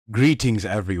Greetings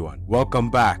everyone, welcome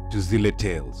back to Zile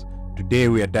Tales. Today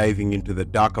we are diving into the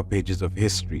darker pages of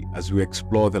history as we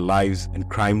explore the lives and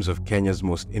crimes of Kenya's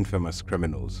most infamous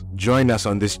criminals. Join us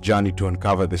on this journey to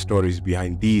uncover the stories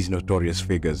behind these notorious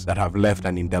figures that have left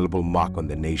an indelible mark on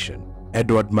the nation.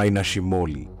 Edward Maina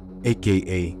Shimoli,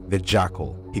 aka the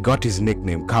Jackal. He got his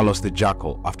nickname Carlos the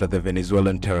Jackal after the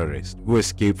Venezuelan terrorist who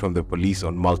escaped from the police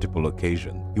on multiple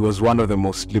occasions. He was one of the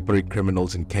most slippery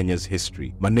criminals in Kenya's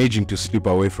history, managing to slip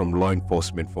away from law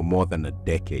enforcement for more than a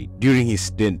decade. During his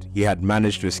stint, he had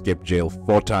managed to escape jail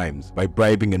 4 times by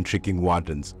bribing and tricking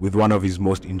wardens, with one of his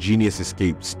most ingenious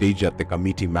escapes staged at the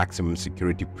Kamiti Maximum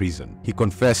Security Prison. He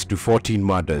confessed to 14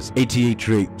 murders, 88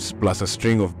 rapes, plus a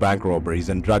string of bank robberies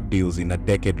and drug deals in a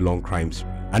decade-long crime spree,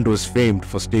 and was famed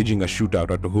for staging a shootout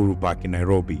at Uhuru Park in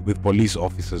Nairobi with police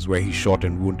officers where he shot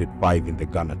and wounded 5 in the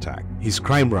gun attack. His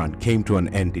crime run came to an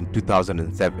end in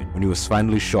 2007 when he was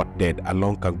finally shot dead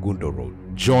along Kangundo Road.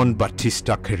 John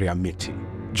Kiriamiti.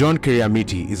 John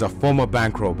Kiriamiti is a former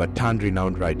bank robber turned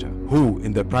renowned writer who,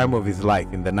 in the prime of his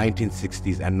life in the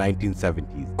 1960s and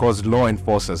 1970s, caused law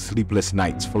enforcers sleepless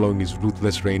nights following his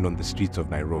ruthless reign on the streets of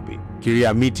Nairobi.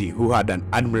 Kiriamiti, who had an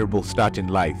admirable start in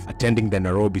life, attending the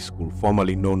Nairobi school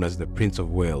formerly known as the Prince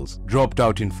of Wales, dropped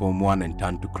out in Form 1 and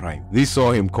turned to crime. This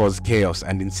saw him cause chaos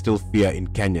and instill fear in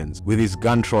Kenyans with his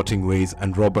gun-trotting ways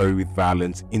and robbery with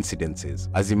violence incidences,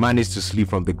 as he managed to slip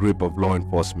from the grip of law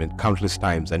enforcement countless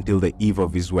times until the eve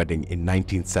of his wedding in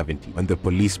 1970 when the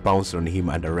police pounced on him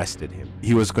and arrested him.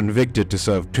 He was convicted to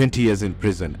serve 20 years in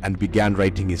prison and began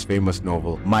writing his famous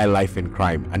novel My Life in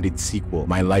Crime and its sequel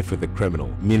My Life with a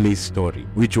Criminal, Milli's Story,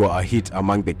 which were a hit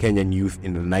among the Kenyan youth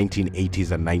in the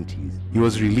 1980s and 90s. He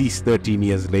was released 13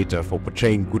 years later for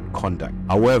portraying good conduct.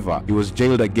 However, he was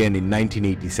jailed again in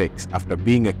 1986 after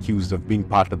being accused of being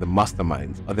part of the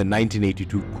masterminds of the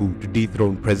 1982 coup to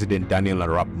dethrone President Daniel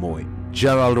Arap Moi.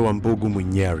 Gerald Wambugu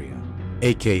Munyeria,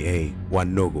 aka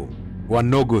Wanugu.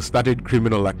 Wanugu started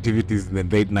criminal activities in the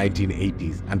late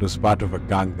 1980s and was part of a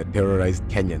gang that terrorized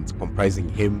Kenyans comprising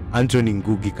him, Anthony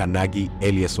Ngugi Kanagi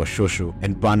alias Washosho,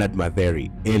 and Bernard Matheri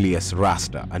alias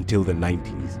Rasta until the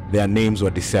 90s. Their names were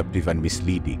deceptive and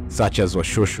misleading, such as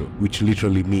Washosho, which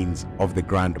literally means of the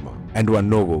grandma, and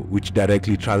Wanugu, which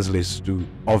directly translates to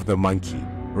of the monkey.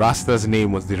 Rasta's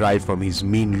name was derived from his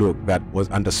mean look that was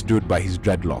understood by his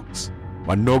dreadlocks.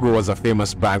 Wanugu was a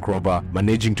famous bank robber,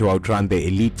 managing to outrun the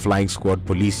elite flying squad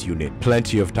police unit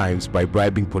plenty of times by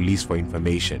bribing police for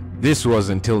information. This was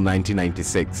until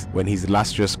 1996, when his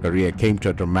illustrious career came to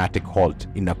a dramatic halt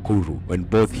in Nakuru when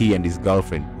both he and his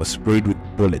girlfriend were sprayed with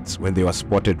bullets when they were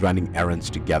spotted running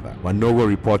errands together.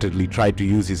 Wanugu reportedly tried to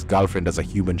use his girlfriend as a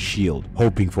human shield,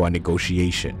 hoping for a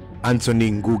negotiation.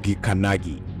 Anthony Ngugi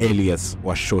Kanagi, alias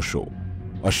Washosho.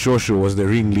 Washosho was the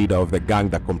ringleader of the gang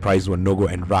that comprised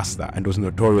Wanugu and Rasta and was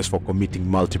notorious for committing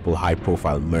multiple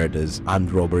high-profile murders, armed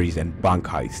robberies, and bank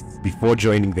heists. Before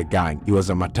joining the gang, he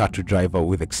was a matatu driver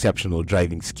with exceptional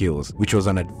driving skills, which was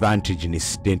an advantage in his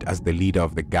stint as the leader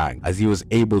of the gang, as he was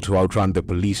able to outrun the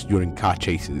police during car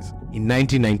chases. In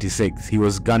 1996, he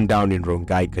was gunned down in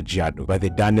Rongai, Kajiado by the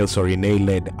Daniel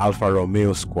Sorine-led Alfa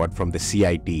Romeo squad from the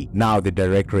CID, now the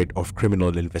Directorate of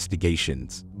Criminal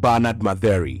Investigations. Bernard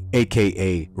Matheri,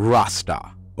 aka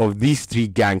Rasta. Of these 3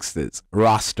 gangsters,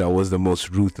 Rasta was the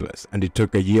most ruthless, and it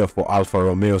took a year for Alfa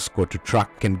Romeo squad to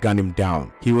track and gun him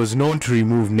down. He was known to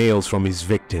remove nails from his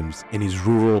victims in his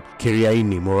rural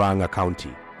Kiriaini, Murang'a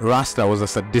County. Rasta was a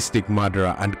sadistic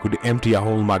murderer and could empty a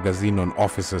whole magazine on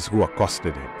officers who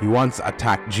accosted him. He once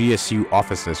attacked GSU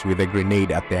officers with a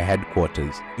grenade at their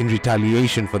headquarters in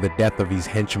retaliation for the death of his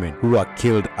henchmen who were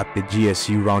killed at the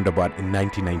GSU roundabout in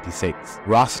 1996.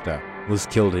 Rasta was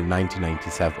killed in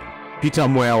 1997. Peter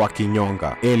Mwea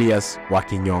Wakinyonga, alias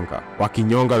Wakinyonga.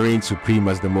 Wakinyonga reigned supreme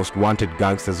as the most wanted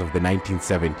gangsters of the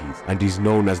 1970s and is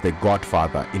known as the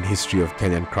godfather in history of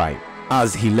Kenyan crime,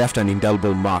 as he left an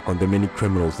indelible mark on the many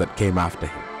criminals that came after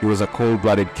him. He was a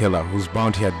cold-blooded killer whose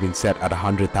bounty had been set at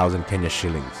 100,000 Kenya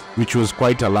shillings, which was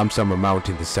quite a lump sum amount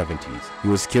in the 70s. He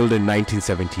was killed in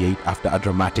 1978 after a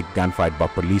dramatic gunfight by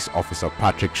police officer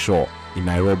Patrick Shaw in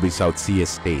Nairobi's South Sea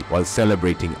Estate while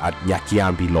celebrating at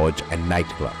Nyakiambi Lodge and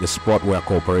Nightclub, the spot where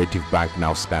Cooperative Bank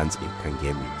now stands in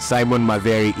Kangemi. Simon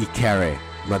Matheri Ikere.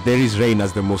 Matheri's reign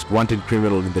as the most wanted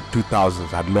criminal in the 2000s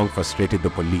had long frustrated the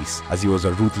police, as he was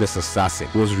a ruthless assassin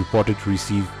who was reported to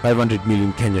receive 500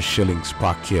 million Kenya shillings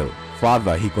per kill.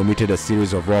 Further, he committed a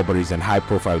series of robberies and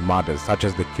high-profile murders, such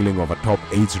as the killing of a top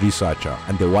AIDS researcher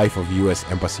and the wife of a US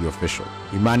embassy official.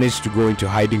 He managed to go into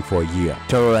hiding for a year,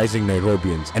 terrorizing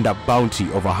Nairobians, and a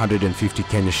bounty of 150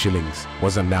 Kenya shillings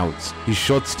was announced. His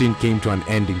short stint came to an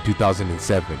end in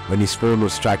 2007 when his phone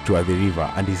was tracked to Athi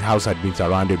River and his house had been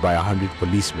surrounded by 100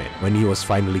 policemen when he was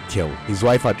finally killed. His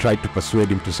wife had tried to persuade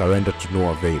him to surrender to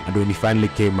no avail, and when he finally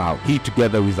came out, he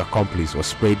together with his accomplice was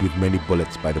sprayed with many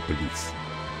bullets by the police.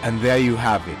 And there you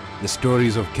have it, the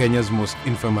stories of Kenya's most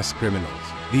infamous criminals.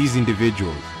 These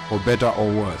individuals, for better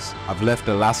or worse, have left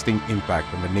a lasting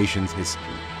impact on the nation's history.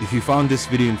 If you found this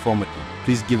video informative,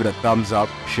 please give it a thumbs up,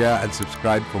 share and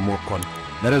subscribe for more content.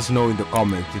 Let us know in the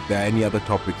comments if there are any other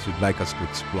topics you'd like us to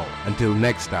explore. Until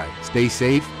next time, stay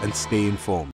safe and stay informed.